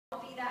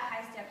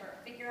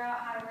figure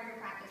out how to wear your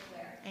practice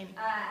wear. We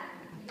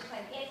can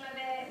play a game of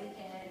it, we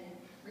can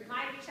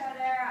remind each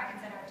other, I can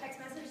send out a text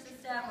message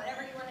system,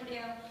 whatever you want to do.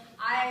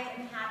 I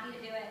am happy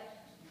to do it,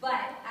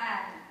 but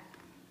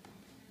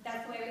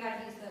that's the way we got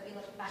to do so that we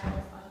look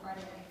fabulous on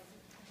Friday nights.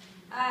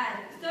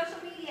 Social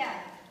media,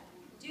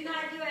 do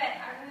not do it.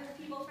 I remove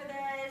people for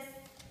this.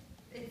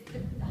 It's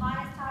the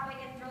hottest topic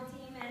in drill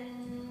team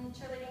and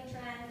cheerleading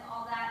trends,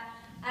 all that.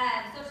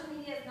 Social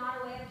media is not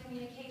a way of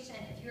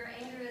communication. If you're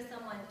angry with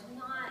someone, do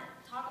not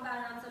talk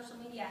about it on social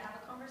media. Have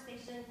a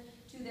conversation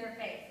to their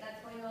face. That's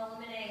going to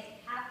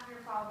eliminate half of your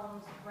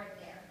problems right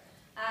there.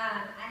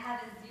 I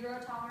have a zero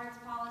tolerance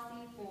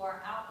policy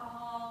for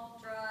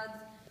alcohol, drugs,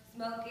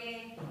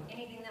 smoking,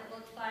 anything that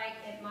looks like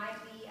it might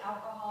be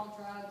alcohol,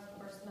 drugs,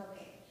 or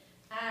smoking.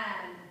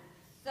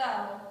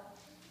 So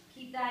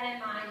keep that in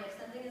mind. If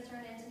something is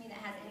turned into me that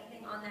has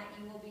anything on that,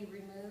 you will be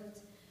removed.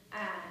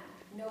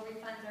 No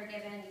refunds are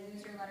given. You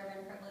lose your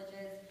letterman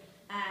privileges.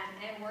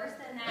 And worse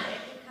than that,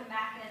 it can come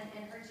back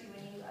and hurt you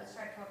when you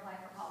start to apply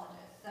for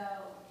colleges. So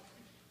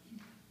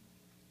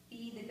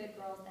be the good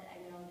girls that I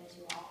know that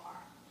you all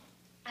are.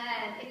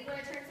 If you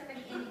want to turn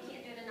somebody in, you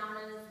can't do it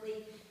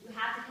anonymously. You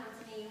have to come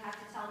to me, you have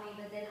to tell me,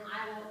 but then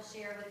I won't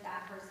share with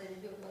that person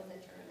who it was a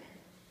tournament.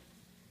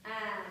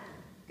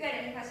 Good,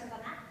 any questions on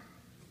that?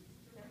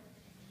 No.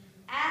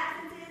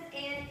 Absences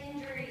and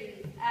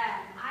injuries.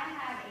 I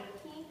have a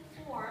pink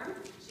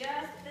form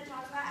just that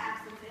talks about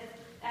absences.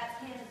 That's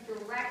handed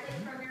directly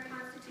from your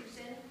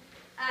Constitution.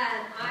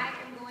 I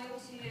am going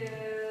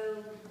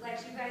to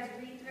let you guys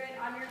read through it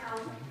on your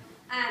own.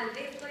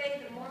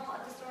 Basically, the moral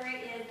of the story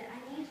is that I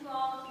need you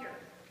all here.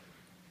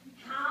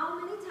 How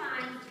many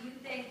times do you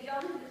think, you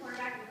don't know who the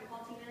quarterback of the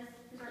football team is?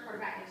 Who's our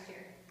quarterback next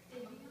year?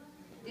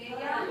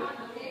 Davion?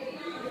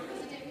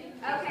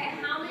 Okay,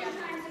 how many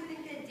times do you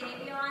think that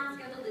Davion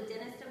scheduled a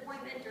dentist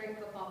appointment during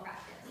football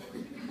practice?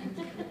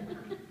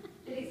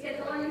 Did he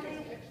schedule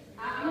anything?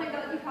 I'm going to go,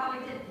 he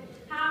probably did.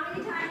 How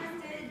many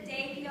times did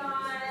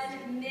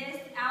Davion miss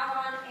out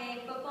on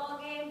a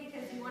football game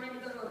because he wanted to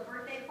go to a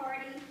birthday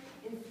party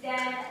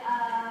instead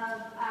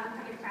of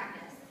coming to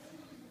practice?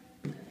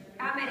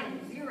 How many?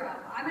 Zero.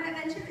 I'm going to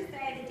venture to say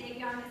that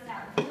Davion missed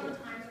out 0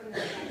 times from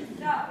this game.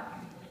 So,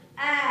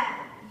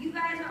 you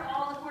guys are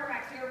all the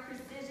quarterbacks. You're a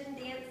precision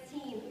dance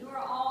team. You are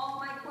all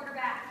my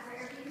quarterbacks.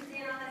 Wherever you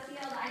stand on the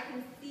field, I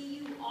can see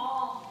you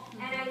all,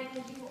 and I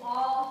need you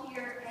all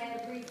here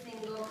every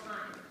single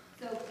time.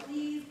 So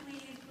please,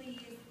 please,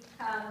 please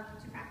come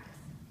to practice.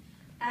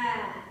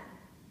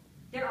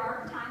 There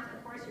are times,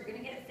 of course, you're going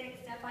to get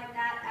sick, stuff like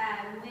that,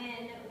 when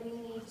we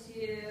need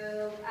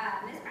to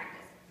miss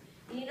practice.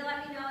 You need to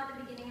let me know at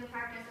the beginning of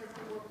practice or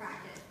before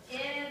practice.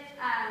 If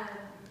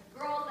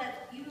girls,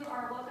 that you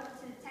are welcome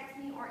to text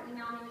me or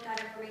email me with that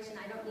information.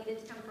 I don't need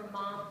it to come from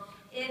mom.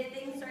 If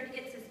things start to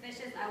get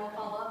suspicious, I will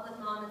follow up with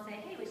mom and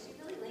say, hey, was she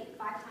really late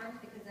 5 times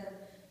because of,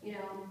 you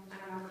know, I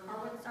don't know, her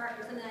car wouldn't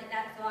start or something like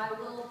that. So I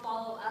will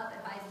follow up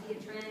if I see a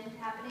trend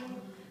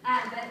happening.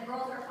 But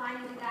girls are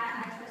fine with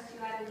that. I trust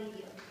you. I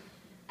believe you.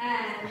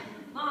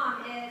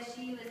 Mom, if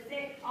she was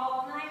sick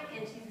all night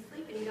and she's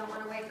asleep and you don't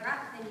want to wake her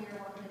up, then you're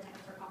welcome to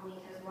text or call me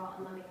as well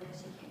and let me know that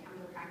she can't come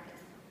to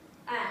practice.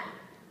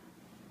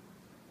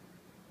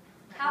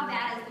 How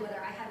bad is the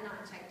weather? I have not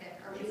checked it.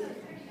 Are we okay?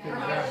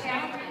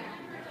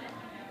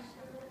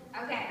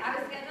 Okay, I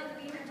was scheduled to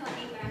be here until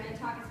 8, but I'm going to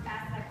talk as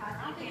fast as I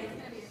possibly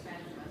can.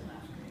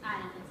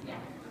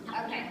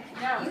 Okay.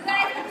 You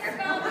guys have your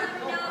phones, let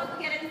me know if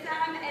we get in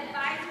some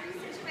advisory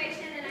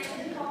situation and I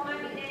need to call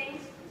my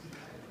meetings.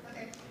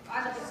 Okay.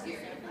 I was just here.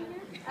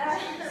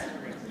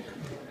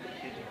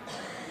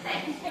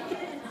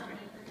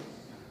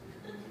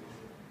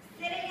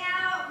 Sitting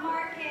out,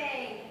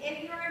 marking.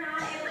 If you are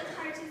not able to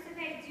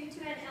participate due to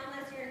an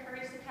illness, you're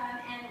encouraged to come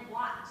and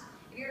watch.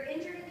 If you're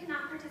injured and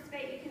cannot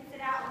participate, you can sit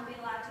out and be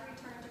allowed to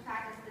return to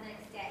practice the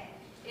next day.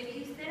 If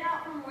you sit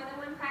out for more than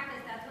 1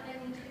 practice, that's when I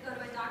need you to go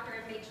to a doctor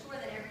and make sure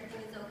that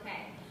everything is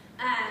okay.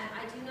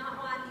 I do not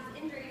want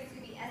these injuries to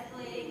be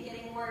escalating,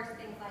 getting worse,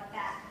 things like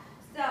that.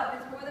 So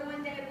if it's more than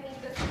 1 day, we need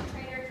to go to the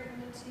trainers or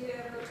we need to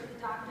go to the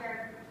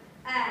doctor.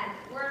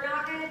 We're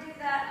not going to do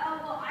that,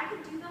 oh, well, I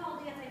can do the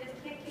whole dance, I just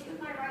can't kick with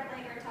my right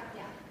leg or tuck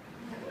down.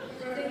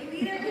 So you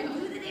either can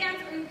do the dance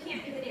or you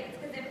can't do the dance.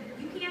 Because if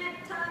you can't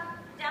tuck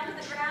down to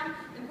the ground,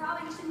 then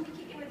probably you shouldn't be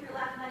kicking with your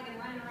left leg and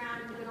running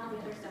around and doing all the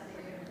other stuff that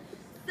you're doing.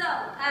 So,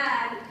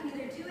 you can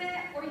either do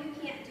it or you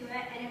can't do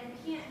it. And if you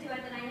can't do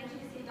it, then I need you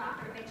to see a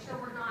doctor to make sure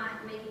we're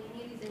not making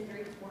any of these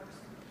injuries worse.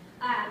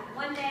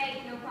 1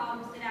 day, no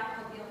problem, sit out,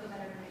 hope you'll feel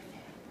better the next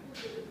day.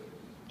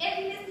 If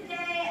you miss a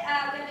day,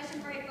 we have mission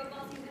for a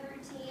football season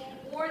routine,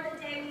 or the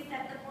day we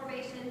set the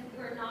formation, you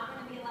are not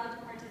going to be allowed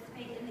to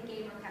participate in the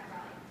game or pep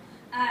rally.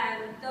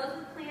 Those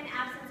with planned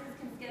absences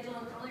can schedule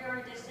an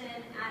earlier audition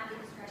at the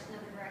discretion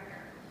of the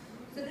director.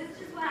 So this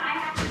is just what I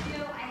have to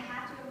do. I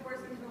have to enforce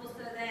these rules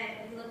so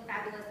that we look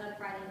fabulous on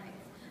Friday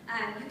nights.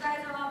 You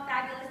guys are all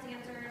fabulous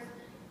dancers.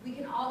 We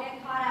can all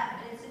get caught up.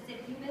 And it's just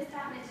if you missed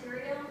out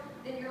material,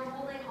 then you're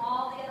holding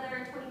all the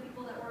other 20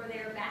 people that were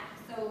there back.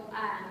 So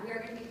we are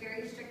going to be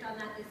very strict on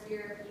that this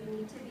year. You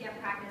need to be at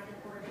practice in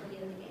order to be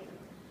in the game.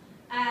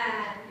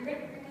 You're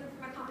going to be removed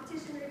from a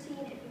competition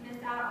routine if you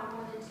miss out on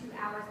more than 2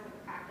 hours of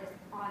practice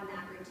on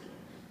that routine.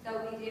 So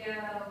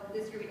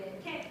this year we did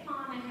kick,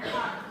 palm, and hair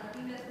palm. So if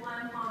you miss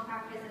one palm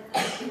practice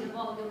instead of the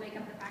ball, you'll make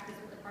up the practice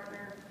with a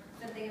partner,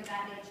 something of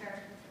that nature.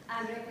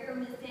 But if you're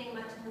missing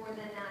much more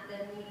than that,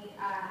 then we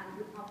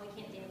probably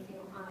can't dance you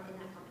in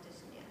that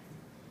competition dance.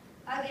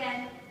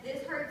 Again,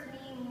 this hurts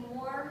me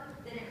more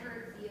than it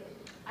hurts you.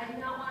 I do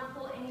not want to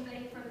pull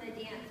anybody from the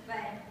dance,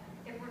 but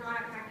if we're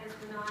not at practice,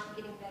 we're not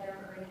getting better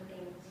or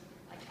anything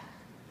like that.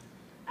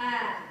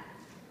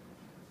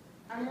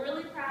 I'm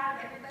really proud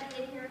of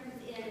everybody in here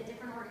who's in a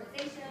different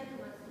organization,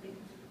 who wants to do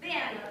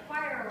band or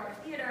choir or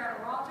theater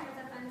or all kinds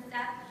of fun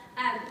stuff.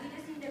 We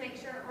just need to make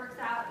sure it works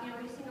out. We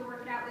just need to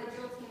work it out with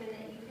the drill team and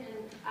that you can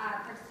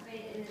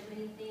participate in as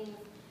many things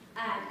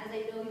as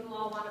I know you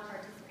all want to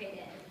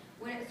participate in.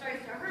 When it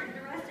starts to hurt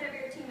the rest of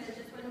your team is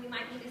just when we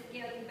might need to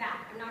scale you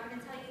back. I'm not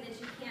going to tell you that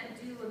you can't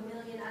do a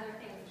million other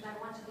things, because I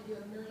want you to do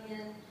a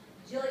million,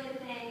 jillion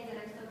things, and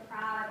I'm so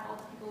proud of all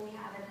the people we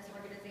have in this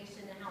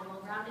organization and how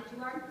well-rounded you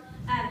are.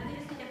 We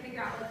just need to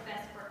figure out what's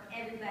best for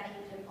everybody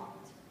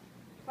involved.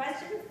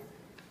 Questions?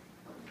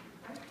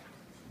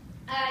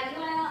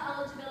 UIL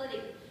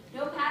eligibility.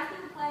 No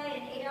passive play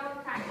and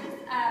 8-hour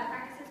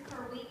practices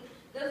per week.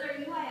 Those are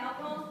UIL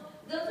goals.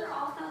 Those are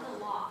also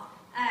the law.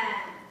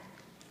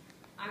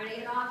 I'm going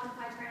to get off if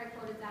I try to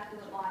quote exactly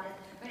what law it is.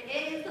 But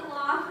it is the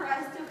law for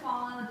us to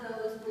follow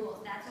those rules.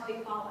 That's how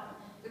you follow them.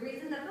 The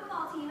reason the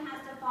football team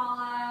has to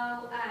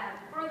follow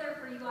further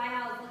for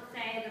UIL is, let's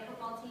say the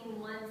football team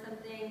won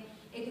something,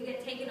 it could get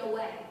taken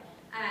away.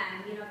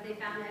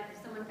 If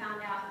someone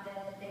found out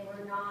that they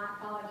were not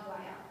following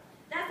UIL.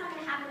 That's not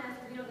going to happen to us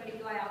if we don't go to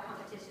UIL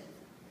competitions.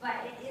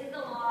 But it is the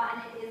law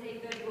and it is a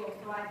good rule.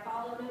 So I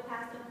follow no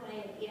passive play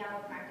and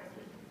 8-hour practice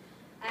week.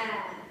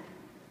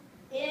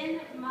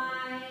 In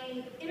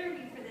my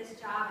interview for this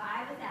job,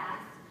 I was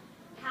asked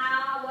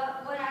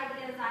what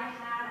ideas I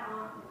had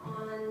on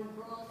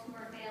girls who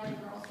are failing,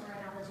 girls who are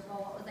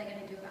ineligible. What was I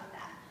going to do about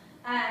that?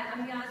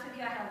 I'm going to be honest with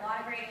you, I had a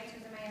lot of great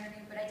answers in my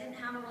interview, but I didn't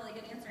have a really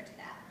good answer to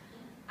that.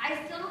 I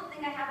still don't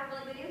think I have a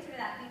really good answer to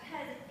that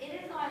because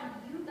it is on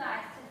you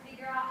guys to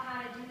figure out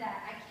how to do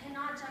that. I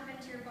cannot jump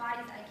into your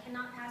bodies. I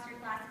cannot pass your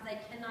classes. I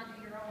cannot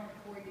do your homework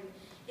for you.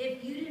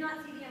 If you do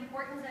not see the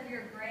importance of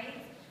your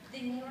grades,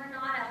 then you are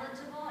not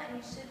eligible and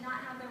you should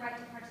not have the right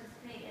to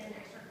participate in an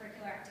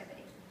extracurricular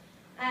activity.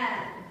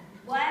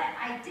 What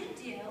I did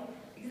do,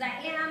 because I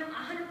am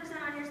 100%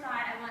 on your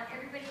side, I want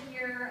everybody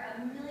here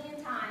a million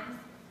times,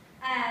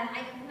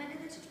 I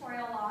implemented the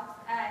tutorial logs.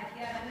 If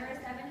you have under a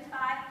 75,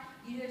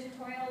 you do a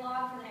tutorial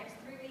log for the next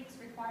 3 weeks,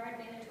 required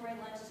mandatory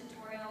lunch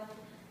tutorials.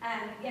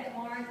 You get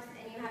marks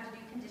and you have to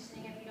do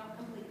conditioning if you don't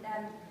complete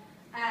them.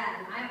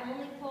 I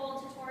only pull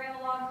tutorial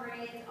log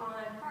grades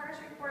on progress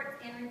reports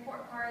and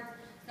report cards.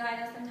 So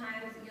I know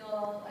sometimes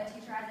a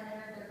teacher hasn't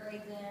entered their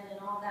grades in and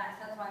all that,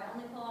 so that's why I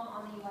only pull them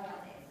on the UIL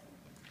days.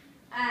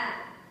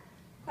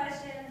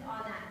 Questions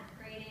on that,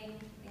 grading,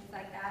 things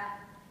like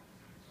that.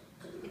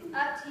 It's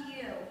up to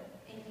you,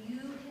 and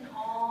you can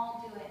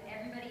all do it.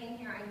 Everybody in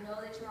here, I know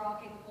that you're all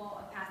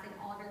capable of passing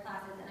all of your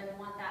classes, and I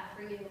want that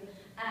for you.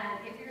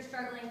 If you're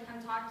struggling,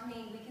 come talk to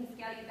me. We can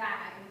scale you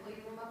back. I can pull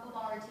you from a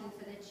football routine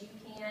so that you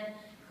can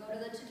go to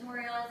the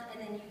tutorials,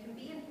 and then you can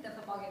be in the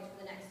football games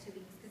for the next 2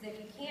 weeks. Because if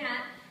you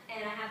can't,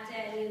 and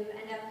you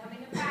end up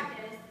coming to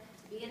practice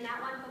to be in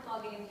that one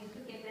football game, you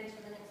could get benched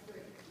for the next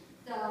 3.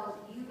 So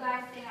you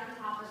guys stay on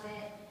top of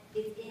it.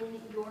 It's in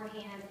your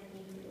hands and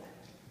you can do it.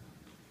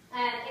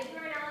 If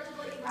you're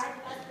ineligible, you ride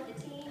the bus with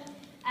the team,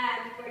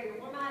 you wear your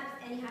warm-ups,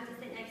 and you have to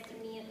sit next to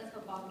me at the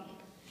football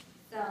game.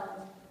 So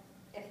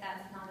if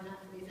that's not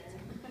enough reason,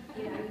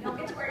 you don't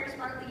get to wear your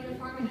sparkly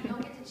uniform and you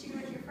don't get to cheer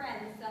with your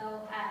friends.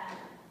 So pass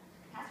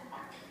or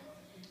pass.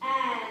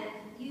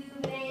 You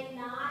may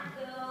not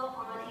go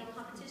on any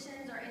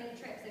competitions or any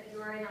trips if you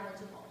are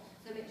ineligible.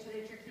 So make sure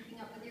that you're keeping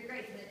up with your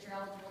grades so that you're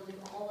eligible to do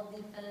all of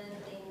the fun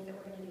things that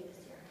we're going to do this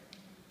year.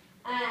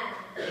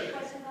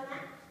 Questions on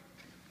that?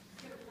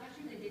 So last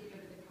year they did go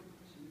to the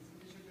competitions, so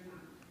this year they're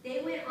not.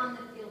 They went on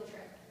the field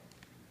trip.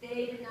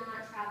 They did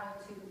not travel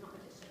to the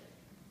competition.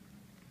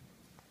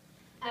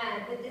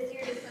 But this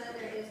year, just so that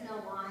there is no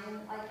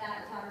line like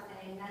that, that's what I'm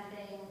saying.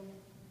 Nothing,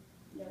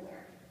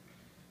 nowhere.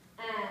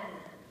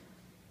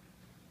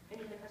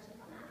 Any other questions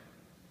on that?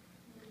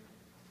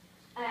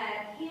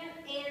 Camp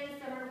and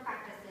summer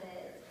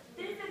practices.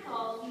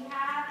 Physicals, you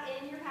have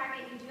in your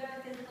packet, you do have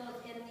physicals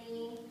in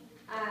the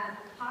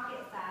pocket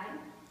side.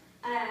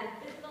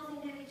 Physicals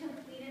need to be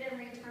completed and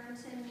returned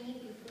to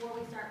me before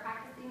we start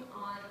practicing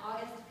on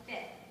August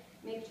 5th.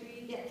 Make sure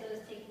you get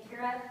those taken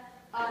care of.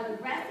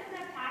 The rest of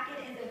the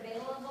packet is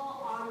available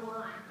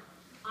online.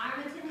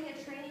 I'm attending a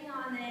training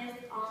on this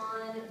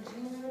on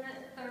June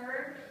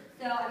 3rd.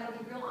 So I'm going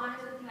to be real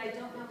honest with you, I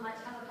don't know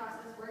much how the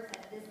process works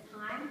at this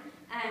time.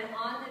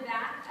 On the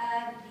back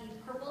of the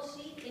purple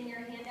sheet in your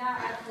handout,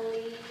 I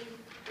believe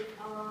it's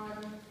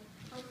on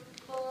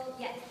purple,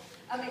 yes.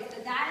 Okay,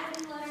 so that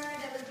is the letter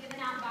that was given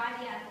out by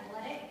the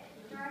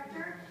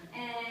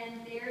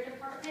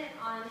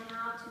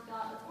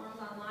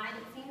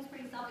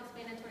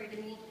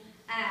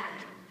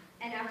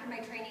after my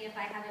training, if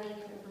I have any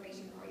new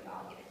information for you,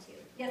 I'll give it to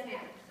you. Yes,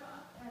 ma'am. So,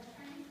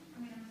 training,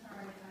 I'm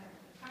sorry,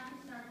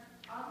 practice starts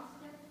August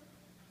 5th?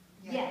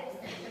 Yes.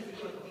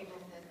 April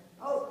 5th.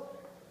 Oh,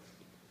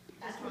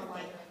 That's more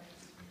like.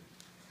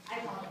 I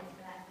apologize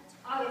for that.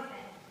 August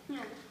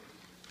 5th.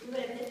 We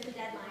would have missed the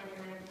deadline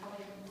and I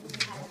probably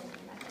wouldn't have it.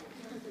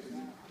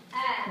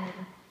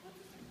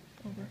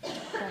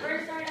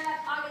 We're starting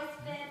up August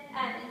 5th,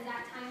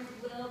 exact times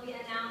will be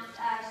announced.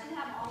 Should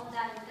have all of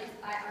that in place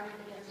by our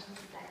meeting on June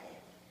 2nd.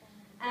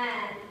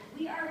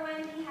 We are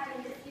going to be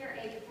having this year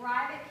a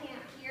private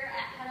camp here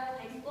at Hutto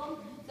High School.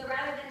 So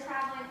rather than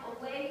traveling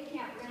away to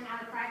camp, we're going to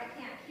have a private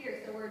camp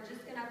here. So we're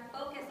just going to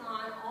focus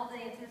on all the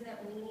answers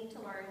that we need to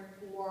learn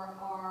for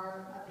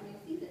our upcoming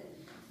season.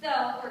 So,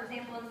 for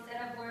example,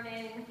 instead of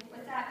learning,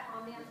 what's that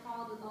pom dance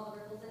called with all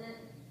the ripples in it?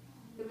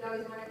 That we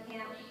always want at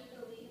camp?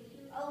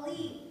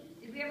 Elite.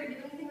 Did we ever do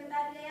anything with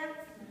that dance?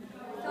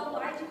 So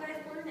why did you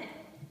guys learn it?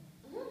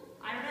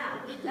 I don't know.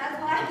 That's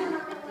why we're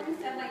not doing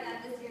stuff like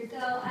that this year.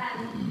 So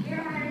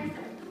we're hiring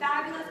some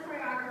fabulous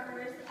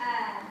choreographers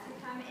to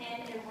come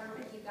in and work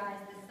with you guys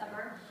this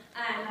summer. A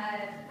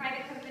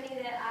private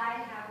company that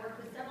I have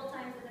worked with several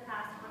times in the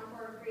past,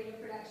 Encore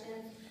Creative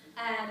Productions.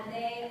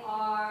 They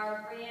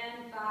are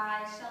ran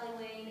by Shelley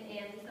Wayne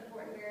and Lisa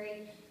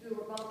Fortenberry, who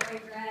were both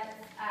Rangerettes,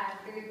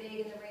 very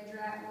big in the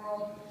Rangerette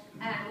world.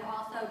 We're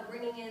also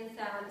bringing in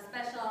some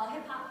special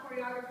hip-hop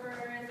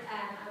choreographers.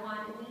 I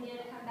want Nina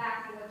to come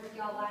back and work with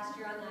y'all last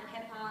year on that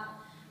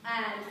hip-hop.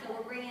 So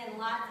we're bringing in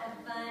lots of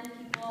fun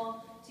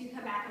people to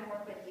come back and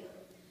work with you.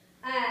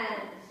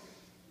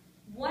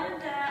 One of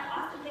the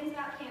awesome things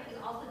about camp is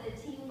also the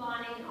team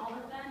bonding and all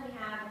the fun we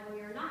have when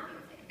we are not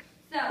dancing.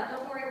 So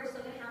don't worry, we're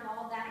still going to have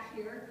all of that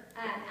here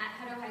at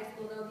Hutto High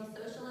School. There will be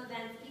social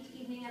events each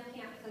evening of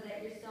camp so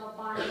that you're still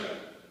bonding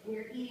and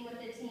you're eating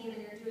with the team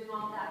and you're doing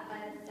all that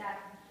fun stuff.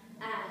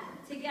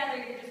 Together,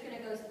 you're just going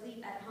to go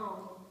sleep at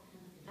home,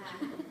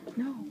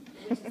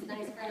 which is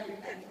nice for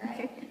everybody,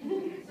 right?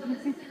 So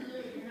this isn't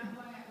really, we're not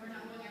going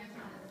out of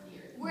town this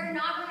year? We're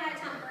not going out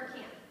of town for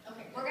camp.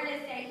 Okay. We're going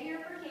to stay here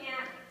for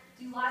camp,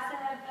 do lots of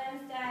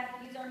fun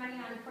stuff, use our money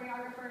on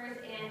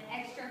choreographers and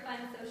extra fun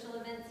social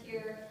events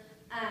here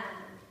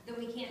that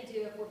we can't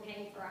do if we're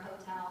paying for a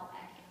hotel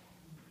at camp.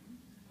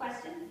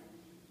 Questions?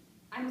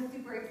 I'm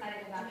super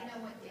excited about it. Do we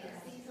know what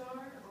dates these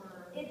are,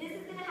 or? This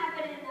is going to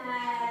happen in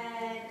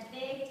the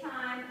vague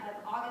time of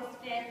August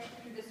 5th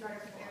through the start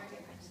of school.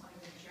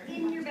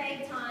 In your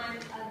vague time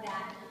of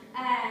that.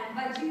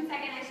 By June 2nd,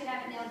 I should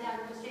have it nailed down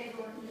which day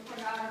we're working with the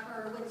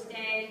choreographer, which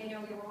day, we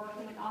were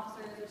working with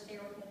officers, which day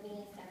we're working with me,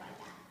 stuff like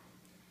that.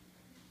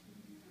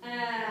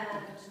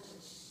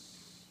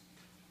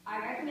 I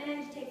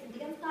recommend you take some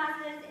dance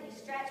classes and you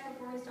stretch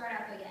before we start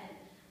up again.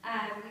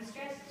 We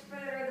stretched for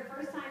the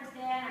first time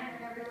today, and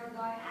I heard everyone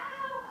going,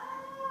 ow,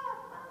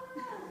 ow,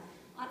 ow.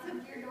 Lots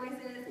of weird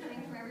noises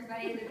coming from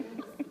everybody.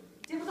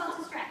 It's difficult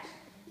to stretch.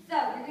 So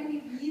you're going to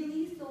be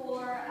really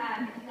sore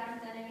if you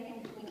haven't done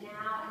anything between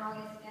now and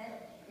August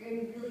 5th. You're going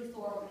to be really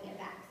sore when we get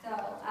back. So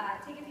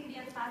take a few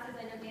dance classes.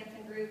 I know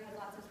Dancing Group has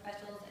lots of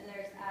specials, and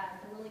there's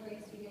some really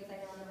great studios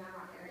I know in the Round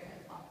Rock area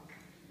as well.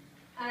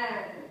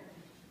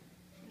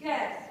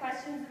 Good.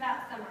 Questions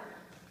about summer?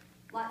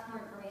 Lots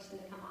more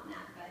information to come on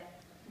that, but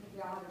I think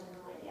we all have a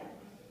general idea.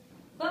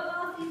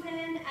 Football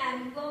season,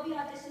 we will be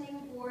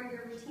auditioning for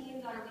your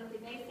routines on a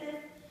weekly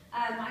basis.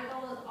 My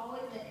goal is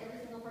always that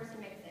every single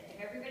person makes it. If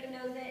everybody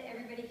knows it,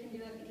 everybody can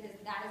do it, because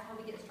that is how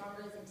we get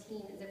stronger as a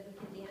team, is if we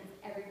can dance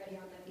everybody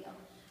on the field.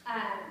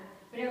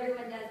 But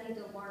everyone does need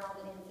to learn all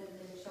the dances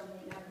and show them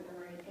that you have the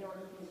memory in order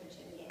to move it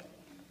in the game.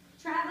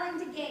 Traveling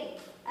to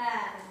games.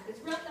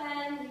 It's real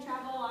fun. We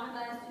travel on a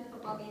bus to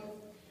football games.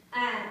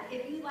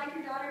 If you'd like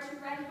your daughter to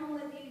ride home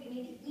with you, you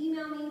need to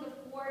email me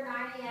before 9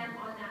 a.m.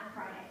 on that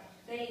Friday.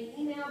 So you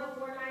email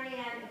before 9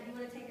 a.m. if you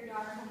want to take your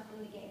daughter home from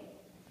the game.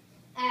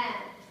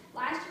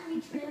 Last year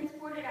we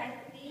transported, I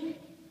think,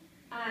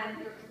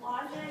 your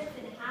closets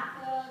and half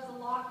of the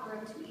locker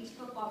room to each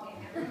football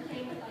game. Everyone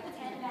came with like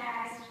 10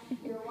 bags.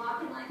 We were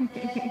walking like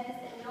this,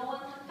 and no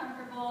one was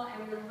comfortable,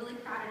 and we were really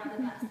crowded on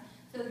the bus.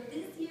 So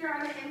this year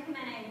I'm going to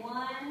implement a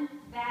one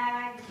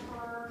bag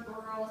per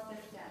girl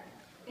system.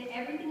 Fit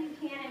everything you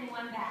can in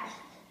one bag.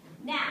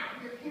 Now,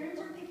 if your parents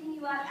are picking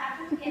you up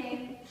after the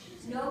game,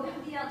 no big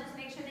deal. Just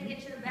make sure they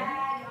get your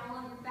bag and all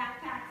of your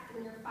backpacks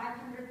and your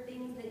 500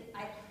 things that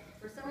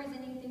for some reason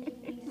you think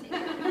you need to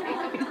take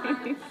all the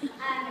time.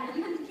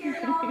 You can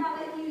carry all that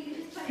with you.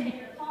 You just put it in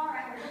your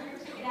car and we're going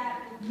to pick it up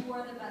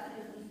before the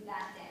buses leave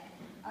that day.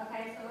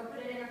 Okay, so we'll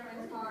put it in a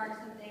friend's car or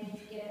something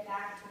to get it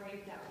back to where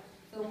you go.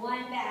 So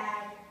one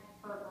bag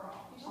per girl.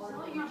 You should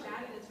tell them how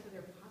bad it is for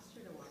their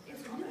posture to walk.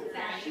 It's really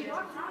bad. She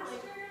walks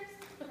postures.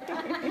 It's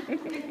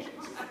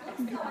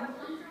so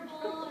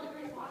uncomfortable.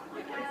 Everybody's walking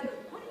like that.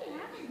 What are you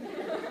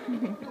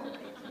having?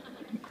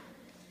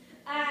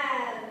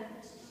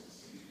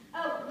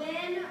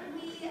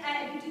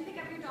 When you do pick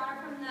up your daughter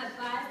from the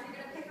bus, you're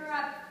going to pick her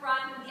up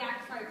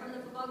from the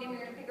football game.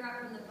 You're going to pick her up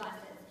from the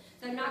buses.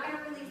 So I'm not going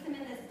to release them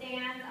in the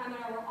stands.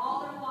 We're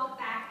all going to walk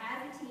back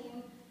as a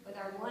team with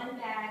our one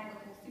bag,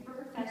 looking super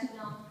professional.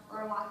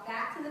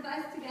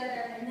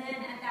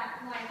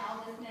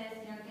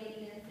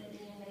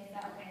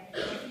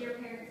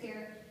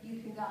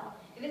 go.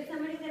 If it's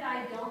somebody that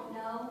I don't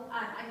know,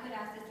 I could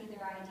ask to see their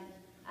ID,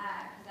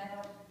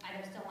 because I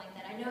just don't like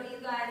that. I know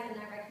you guys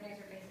and I recognize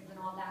your faces and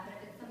all that, but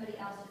if it's somebody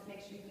else, just make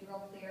sure you be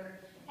real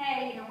clear.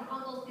 Hey, her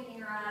uncle's picking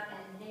her up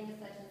and his name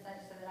is such and such,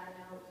 so that I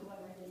know who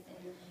I'm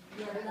releasing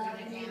your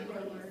loving young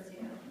ladies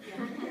to.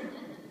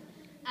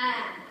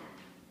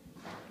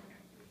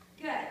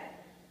 Good.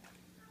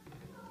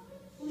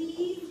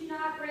 Please do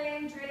not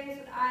bring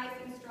drinks with ice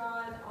and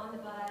straws on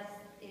the bus.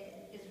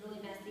 It is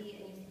really messy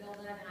and you spill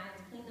them and I have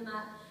to clean them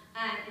up.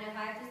 And if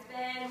I have to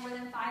spend more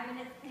than 5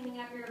 minutes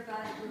cleaning up your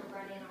bus, we're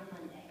running on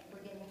Monday.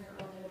 We're getting here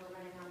early, we're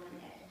running on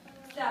Monday.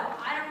 So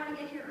I don't want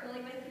to get here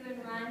early with you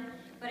and run,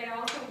 but I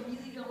also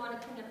really don't want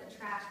to clean up the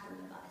trash from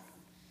the bus.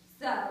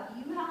 So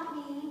you help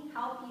me,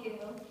 help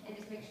you, and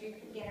just make sure you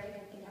can get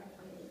everything cleaned up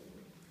before you leave.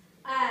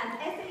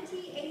 SAT,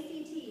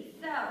 ACT.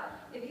 So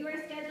if you are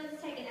scheduled to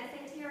take an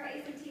SAT or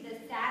ACT the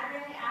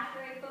Saturday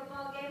after a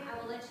football game, I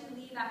will let you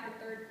leave after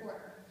third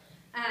quarter.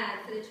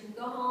 So that you can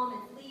go home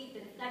and sleep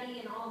and study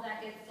and all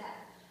that good stuff.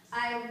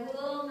 I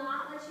will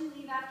not let you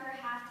leave after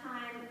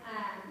halftime.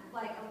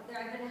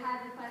 I've been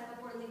had requests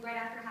before leave right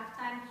after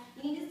halftime.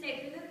 You need to stay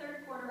through the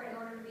third quarter in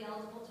order to be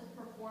eligible to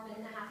perform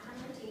in the halftime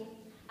routine.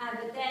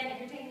 But then if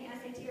you're taking the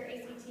SAT or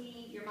ACT,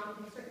 your mom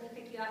can certainly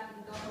pick you up.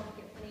 You can go home and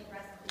get plenty of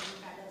rest and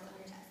you've got those on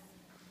your test.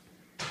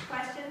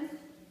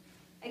 Questions?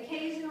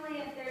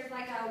 Occasionally, if there's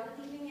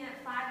leaving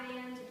at 5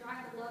 a.m. to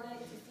drive to Lubbock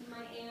to see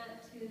my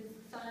aunt whose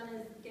son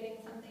is getting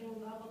something,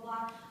 blah, blah,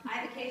 blah,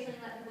 I've occasionally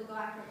let people go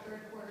after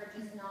third quarter,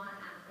 just not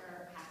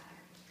after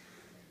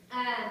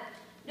halftime.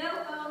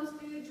 No phones,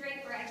 food,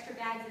 drink, or extra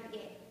bags at the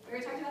game. We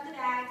already talked about the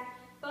bags.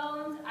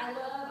 Phones, I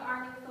love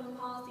our new phone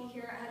policy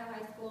here at Hutto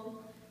High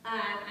School.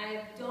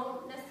 I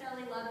don't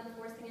necessarily love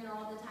enforcing it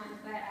all the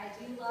time, but I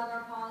do love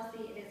our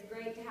policy. It is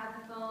great to have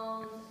the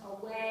phones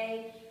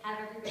away, have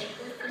everybody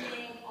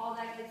listening, all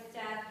that good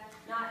stuff,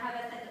 not have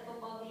us at the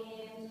football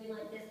game doing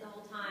like this the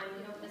whole time.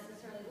 We don't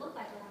necessarily look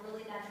like we're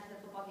really that at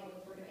the football game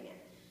if we're doing it.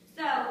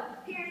 So,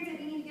 parents, if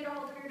you need to get a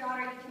hold of your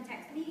daughter, you can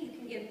text me, you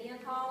can give me a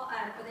call,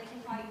 or they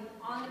can call you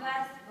on the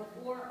bus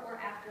before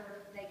or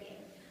after the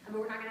game. But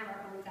we're not going to have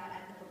our phones out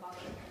at the football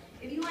game.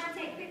 If you want to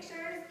take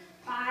pictures,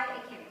 buy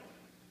a camera.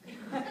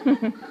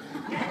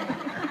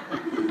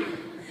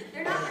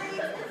 They're not very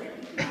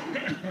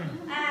expensive.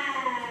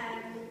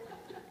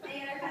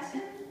 Any other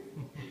questions?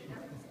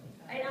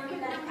 I don't mean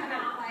that to come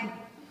out like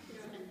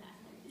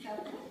so.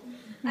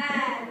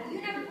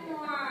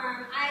 Uniform.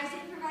 I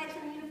did provide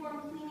some uniform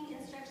cleaning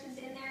instructions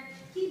in there.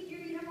 Keep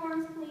your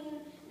uniforms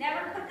clean.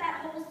 Never put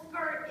that whole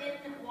skirt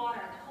in water.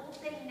 The whole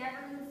thing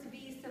never needs to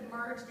be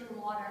submerged in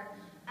water.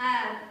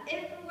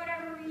 If for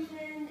whatever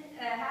reason,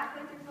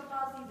 halfway through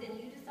football season,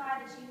 you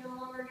decide that you're no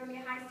longer going to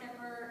be a high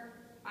stepper,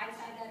 I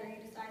decide that or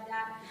you decide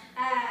that,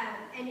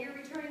 and you're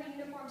returning a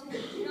uniform to me,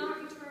 do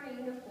not return a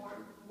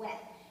uniform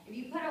wet. If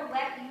you put a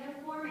wet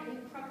uniform and you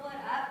crumple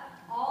it up,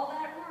 all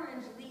that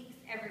orange leaks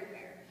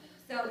everywhere.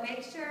 So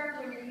make sure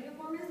when your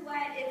uniform is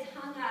wet, it's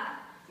hung up.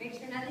 Make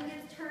sure nothing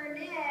gets turned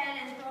in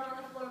and thrown on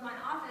the floor of my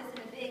office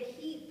in a big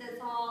heap that's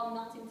all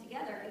melting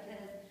together,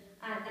 because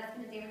that's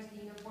going to damage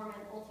the uniform,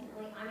 and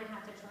ultimately I'm going to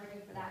have to charge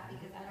you for that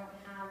because I don't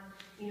have,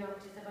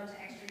 just a bunch of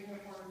extra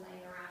uniforms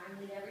laying around. I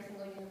need every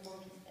single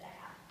uniform piece that I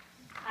have.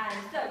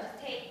 So just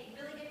take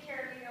really good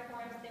care of your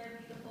uniforms.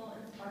 They're beautiful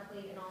and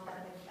sparkly and all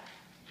that good stuff.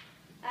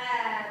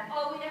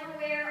 We never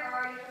wear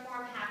our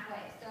uniform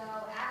halfway. So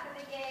after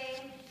the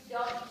game,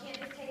 you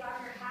can't just take off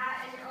your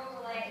hat and your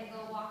overlay and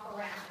go walk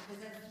around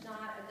because that's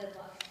not a good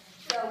look.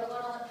 So we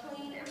want to look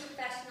clean and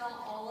professional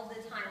all of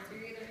the time. So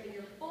you're either in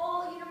your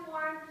full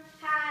uniform,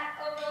 hat,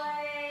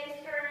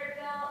 overlay, skirt,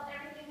 belt,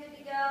 everything good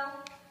to go,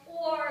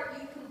 or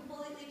you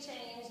completely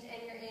changed and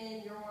you're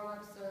in your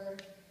warm-ups or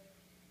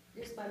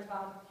your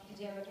SpongeBob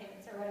pajama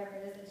pants or whatever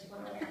it is that you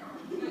want to wear on.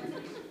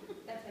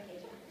 That's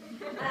vacation.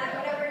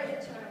 Whatever it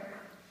is that you want to wear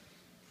on.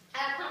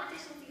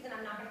 Competition season,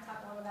 I'm not going to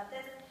talk long about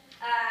this.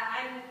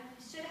 I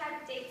should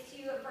have dates to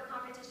you for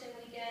competition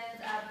weekends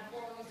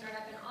before we start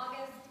up in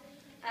August.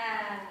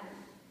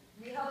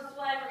 We host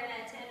one. We're going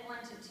to attend 1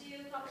 to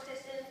 2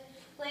 competitions.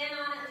 Plan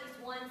on at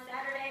least one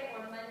Saturday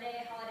or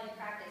Monday holiday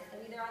practice. So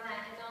either on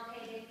that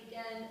MLK Day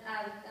weekend,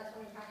 that's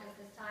when we practice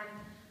this time,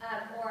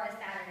 or a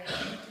Saturday.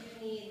 You do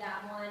need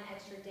that one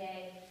extra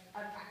day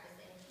of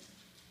practicing.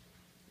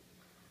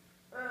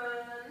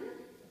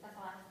 That's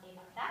all I have to say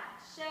about that.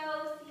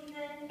 Show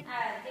season.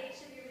 Dates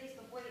should be released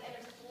before the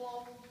end of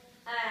school.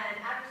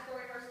 After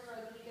school rehearsals are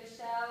the week of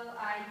show.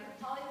 You can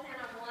probably plan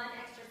on one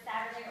extra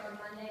Saturday or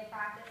Monday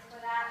practice for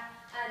that.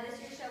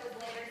 This year's show was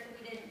later, so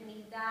we didn't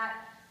need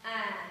that.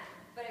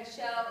 But a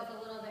show is a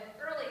little bit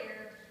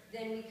earlier,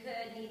 then we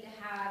could need to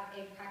have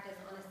a practice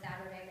on a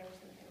Saturday or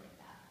something like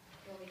that,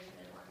 where we come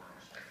and work on our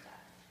show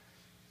stuff.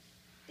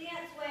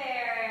 Dance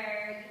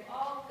wear. You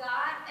all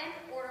got an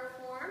order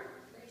form.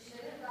 Or you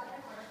should have gotten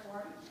an order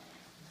form.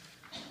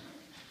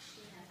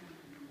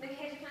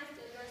 Mackenzie, can I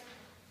steal yours?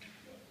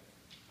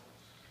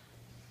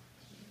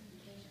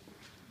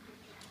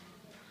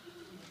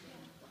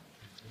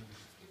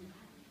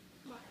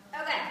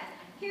 Okay,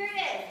 here it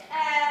is.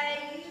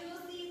 You will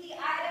see the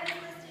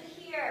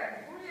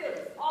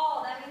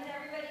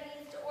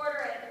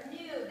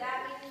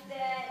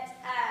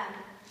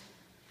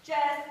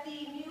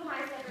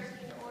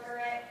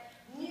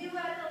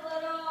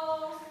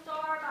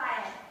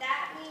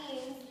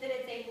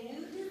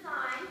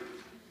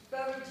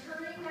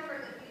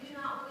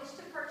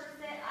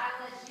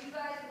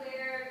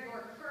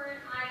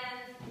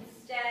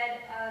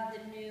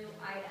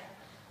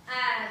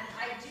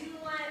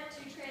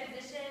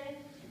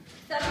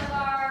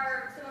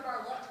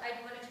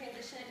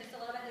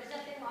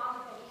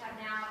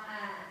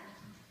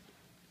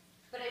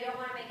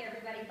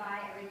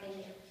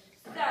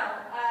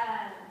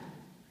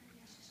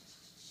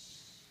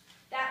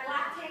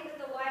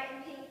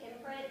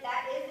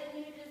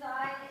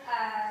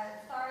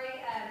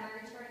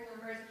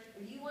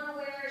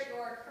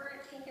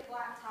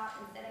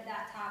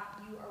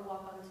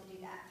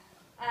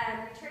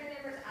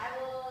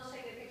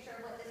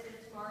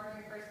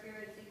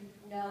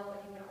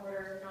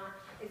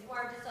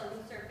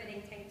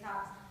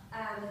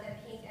with a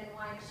pink and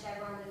white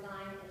chevron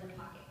design in the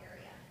pocket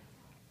area.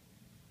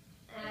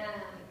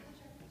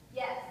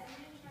 Yes.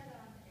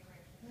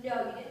 No,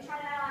 you didn't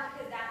try that on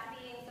because that's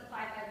being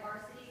supplied by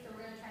Varsity, so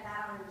we're going to try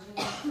that on June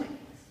 2nd.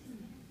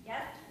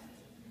 Yes?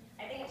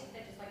 I think it should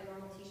fit just like a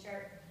normal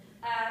t-shirt.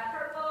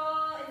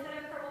 Purple, instead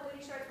of purple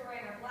booty shorts, we're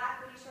wearing our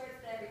black booty shorts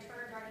that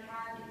returns already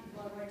have. You can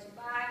go over to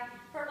buy.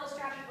 Purple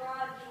strappy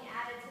bra is being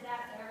added to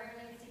that, so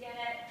everyone needs to get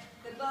it.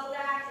 The bow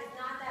bag is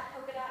not that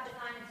polka dot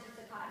design, it's just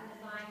a cotton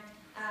design.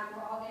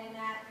 We're all getting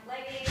that.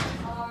 Leggings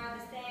are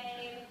the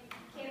same.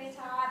 Cami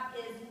top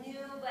is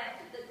new, but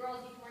the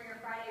girls, you can wear your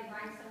Friday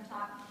rhinestone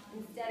top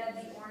instead of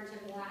the orange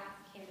and black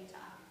cami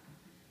top.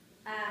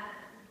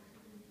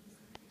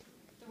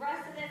 The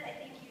rest of this, I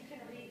think you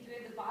can read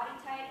through. The body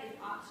type is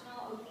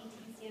optional. OPT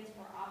stands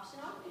for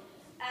optional.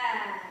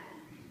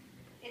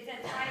 It's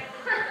a type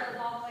that goes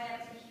all the way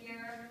up to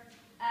here.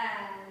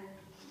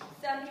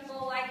 Some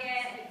people like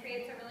it. It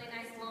creates a really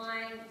nice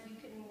line. You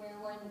can wear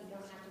one. You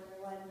don't have to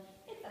wear one.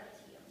 It's up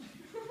to you.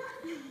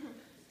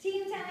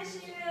 Team tennis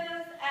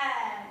shoes.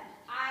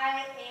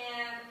 I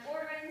am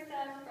ordering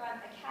some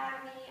from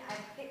Academy. I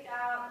picked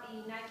out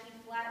the Nike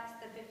Flex,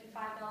 the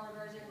 $55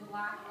 version,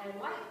 black and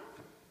white.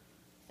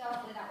 So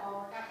hopefully that will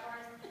work out for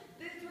us.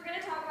 Boots, we're going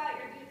to talk about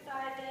your boot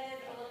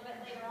sizes a little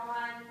bit later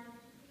on.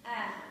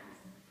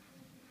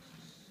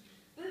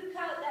 Boot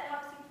coat that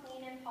helps you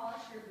clean and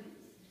polish your boots.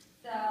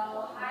 So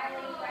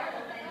highly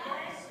recommend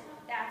it.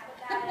 That's what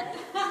that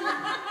is.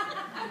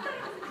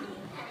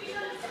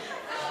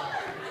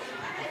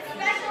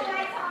 Special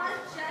white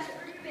polish just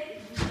for your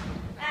baby.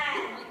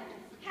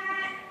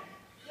 Hat,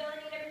 you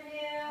only need a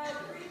new.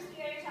 Bruce, we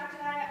already talked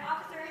about it.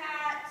 Officer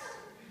hat,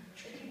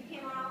 if you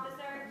became an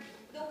officer.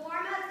 The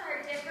warm-ups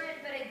are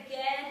different, but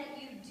again,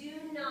 you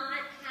do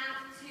not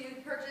have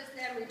to purchase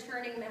them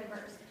returning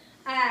members.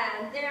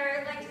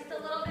 They're like just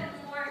a little bit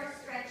more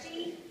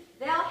stretchy.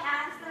 They'll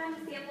have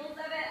some samples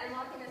of it. I'm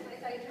walking this way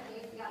so you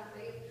can see got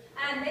three.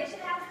 They should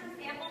have some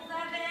samples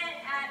of it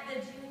at the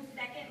June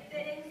 2nd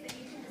fitting, so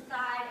you can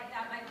decide if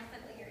that might be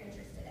something you're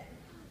interested in.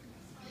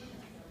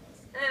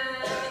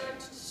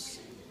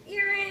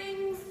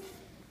 Earrings,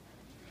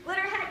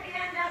 glitter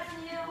headband, that's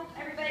new.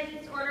 Everybody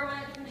needs to order one.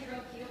 It's going to be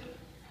real cute.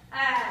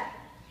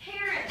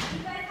 Parents, you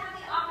guys have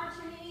the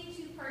opportunity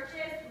to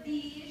purchase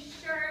the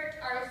shirt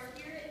or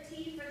spirit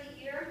tee for the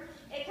year.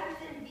 It comes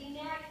in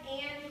V-neck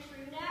and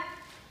crew neck.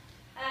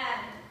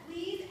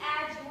 Please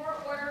add your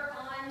order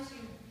onto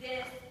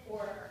this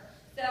order.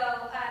 So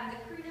the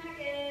crew neck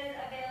is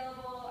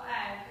available.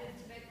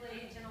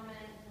 Typically,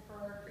 gentlemen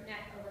prefer crew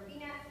neck over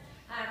V-neck.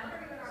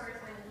 Whatever you order is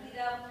fine with me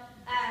though.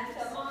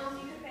 So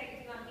moms, you can pick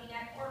if you want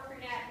V-neck or crew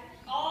neck.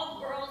 All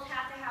girls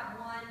have to have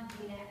one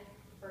V-neck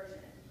version.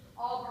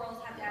 All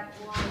girls have to have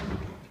one.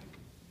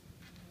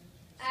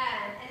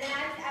 And then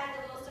I just added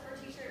the little zipper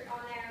t-shirt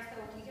on there so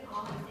we can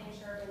all have the same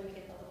shirt when we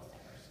get the little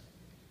zippers.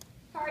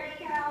 Car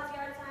decals,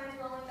 yard signs,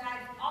 rolling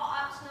bags, all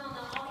optional and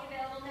they'll all be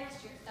available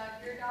next year. So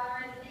if your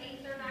daughter is an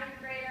 8th or 9th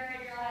grader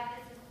and you're like,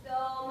 this is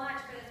so much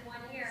for this 1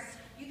 year,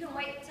 you can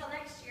wait until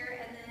next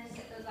year and then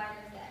get those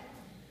items then.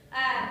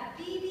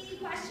 BB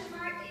question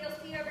mark that you'll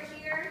see over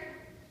here,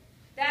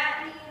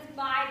 that means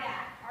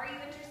buyback. Are you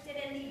interested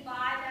in the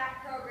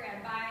buyback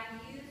program,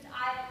 buying used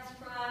items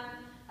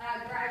from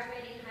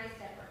graduating high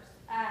steppers?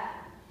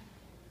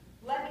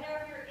 Let me know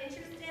if you're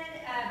interested.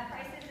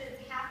 Prices is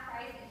half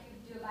price if you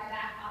do a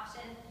buyback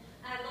option.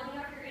 Let me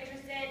know if you're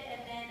interested,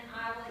 and then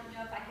I will let you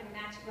know if I can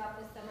match you up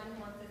with someone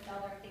who wants to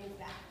sell their things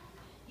back.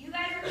 You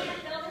guys are going to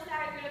fill this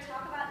out. You're going to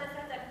talk about this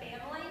as a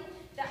family.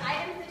 The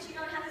items that you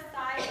don't have a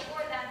size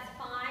for, that's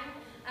fine.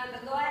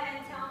 But go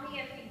ahead and tell me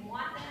if you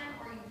want them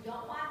or you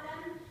don't want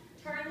them.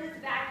 Turn this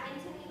back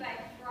into me by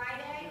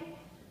Friday.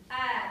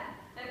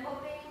 I'm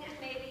hoping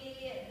maybe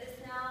the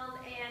Snells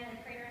and the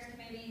Craters can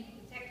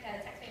maybe text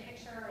me a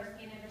picture or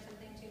scan it or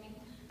something to me.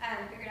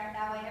 Figure it out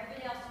that way.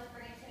 Everybody else just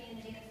bring it to me in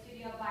the data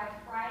studio by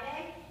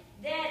Friday.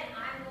 Then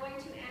I'm going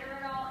to enter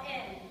it all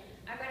in.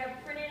 I'm going to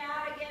print it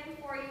out again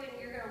for you, and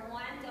you're going to,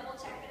 1, double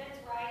check that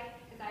it's right,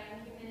 because I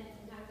am human and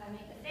sometimes I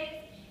make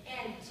mistakes.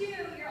 And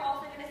 2, you're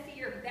also going to see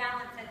your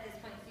balance at this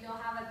point. So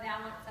you'll have a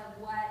balance of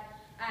what,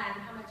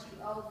 how much you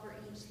owe for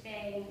each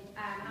thing,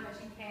 how much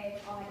you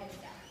pay, all that good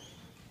stuff.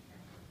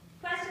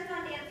 Questions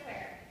on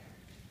dancewear?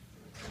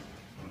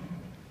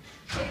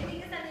 If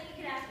you think of something you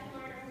can ask me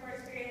more from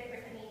first period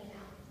or send me an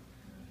email.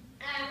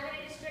 We're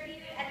going to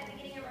distribute at the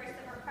beginning of our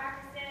summer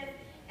practices.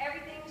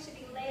 Everything should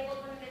be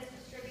labeled when it is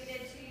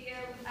distributed to you.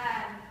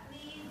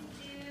 Please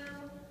do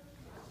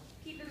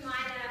keep in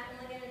mind that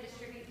I'm only going to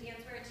distribute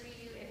dancewear to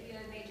you if you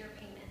have major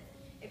payments.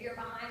 If you're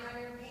behind on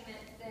your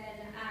payments,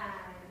 then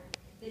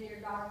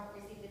your daughter won't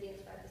receive the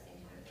dancewear at the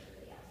same time as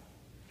everybody else.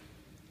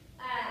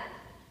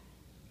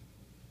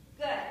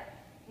 Good.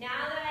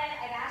 Now that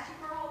I've asked you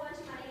for a whole bunch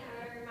of money,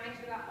 I'm going to remind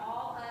you about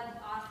all of the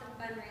awesome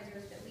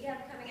fundraisers that we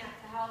have coming up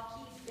to help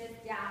keep this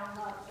down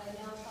low. So I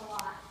know it's a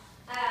lot.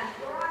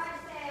 Garage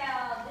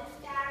sale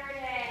this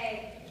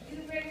Saturday.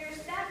 You bring your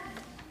stuff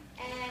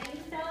and you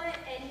sell it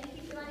and you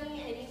keep the money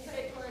and you put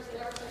it towards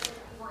whatever person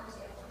you want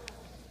to.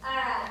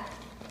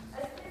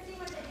 A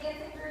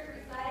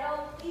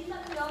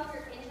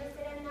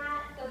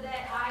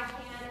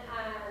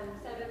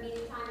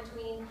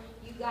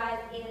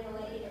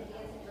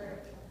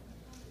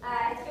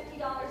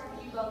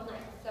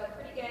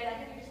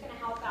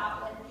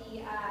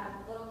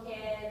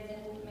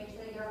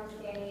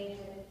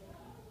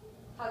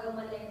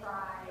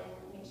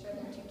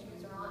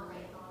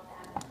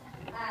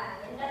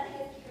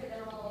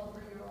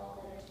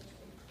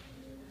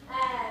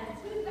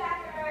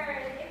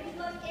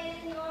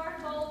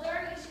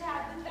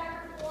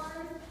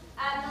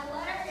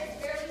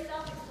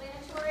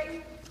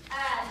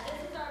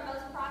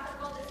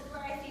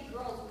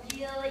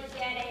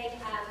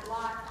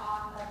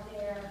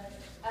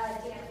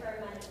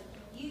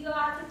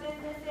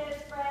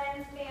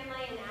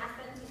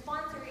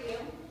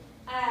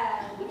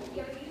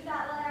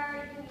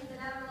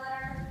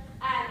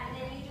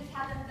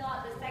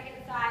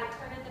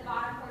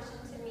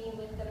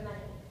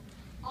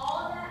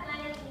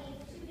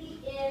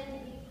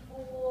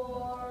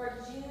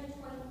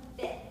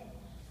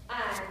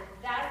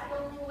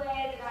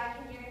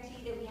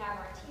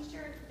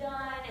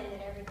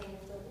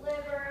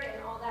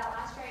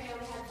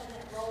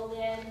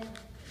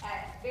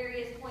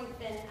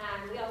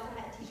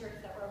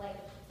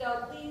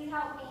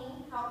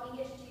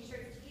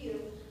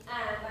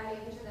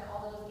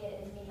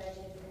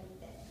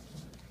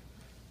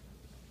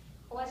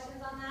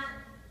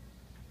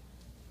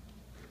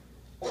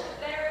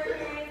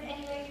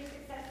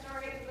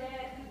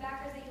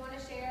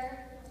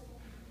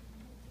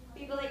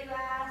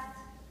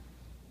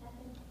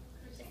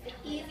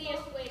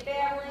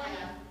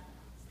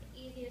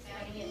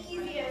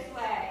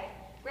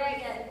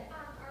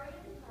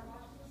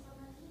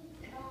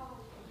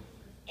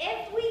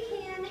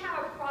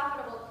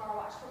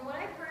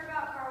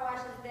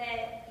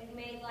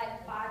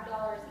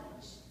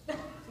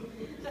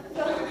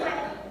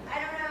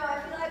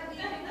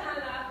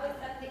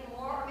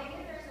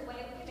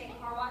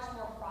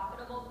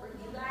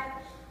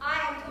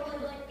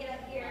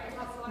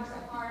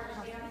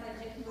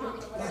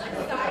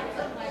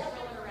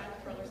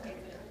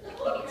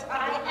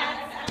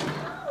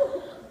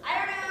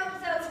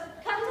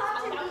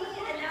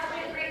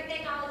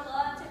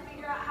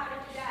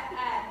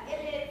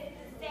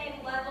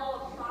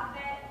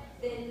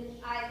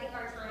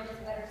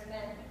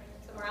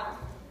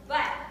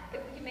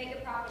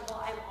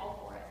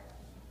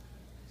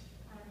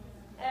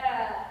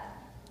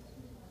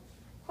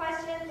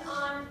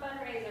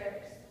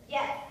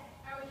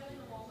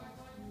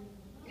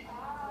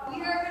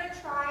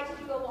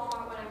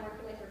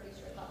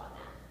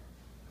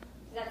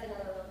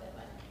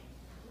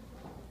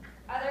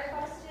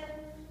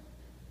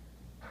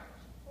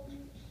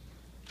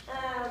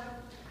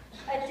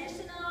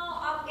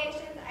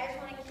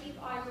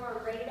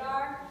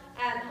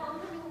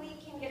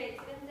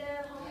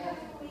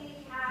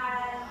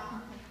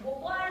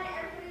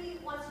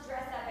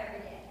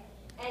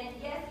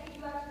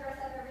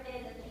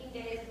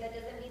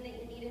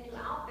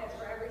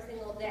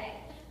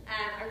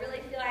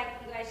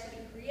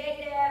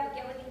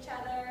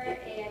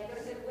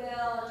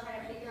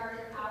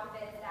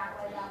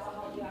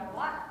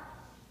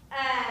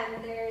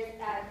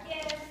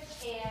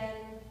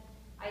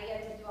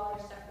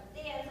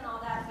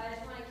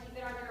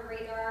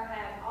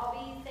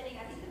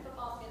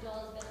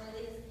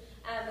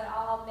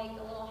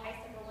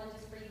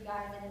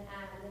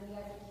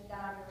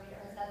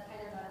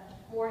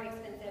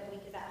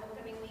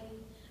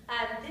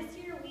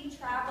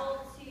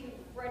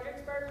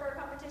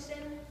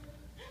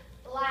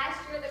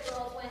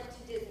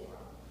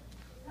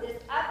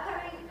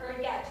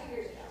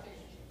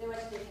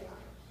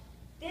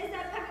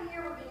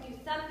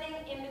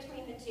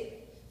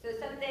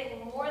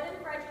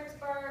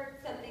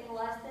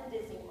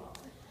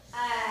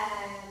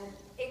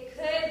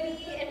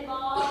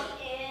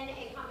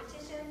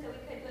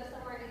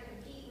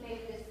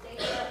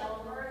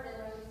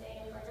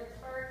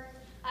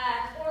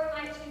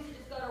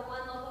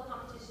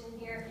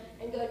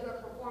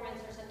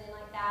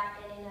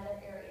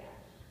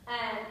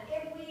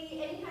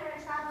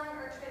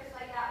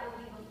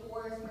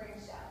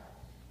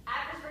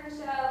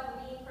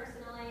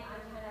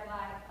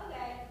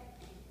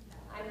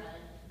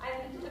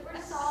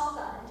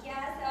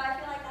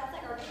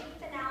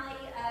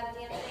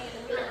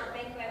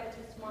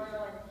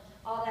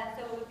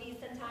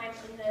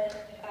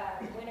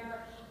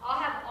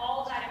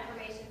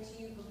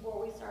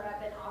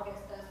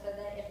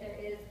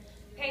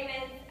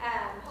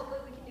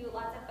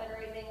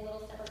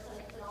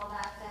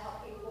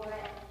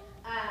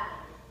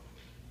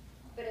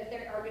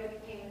are gonna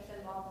be payments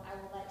involved, I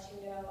will let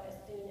you know as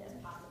soon as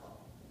possible.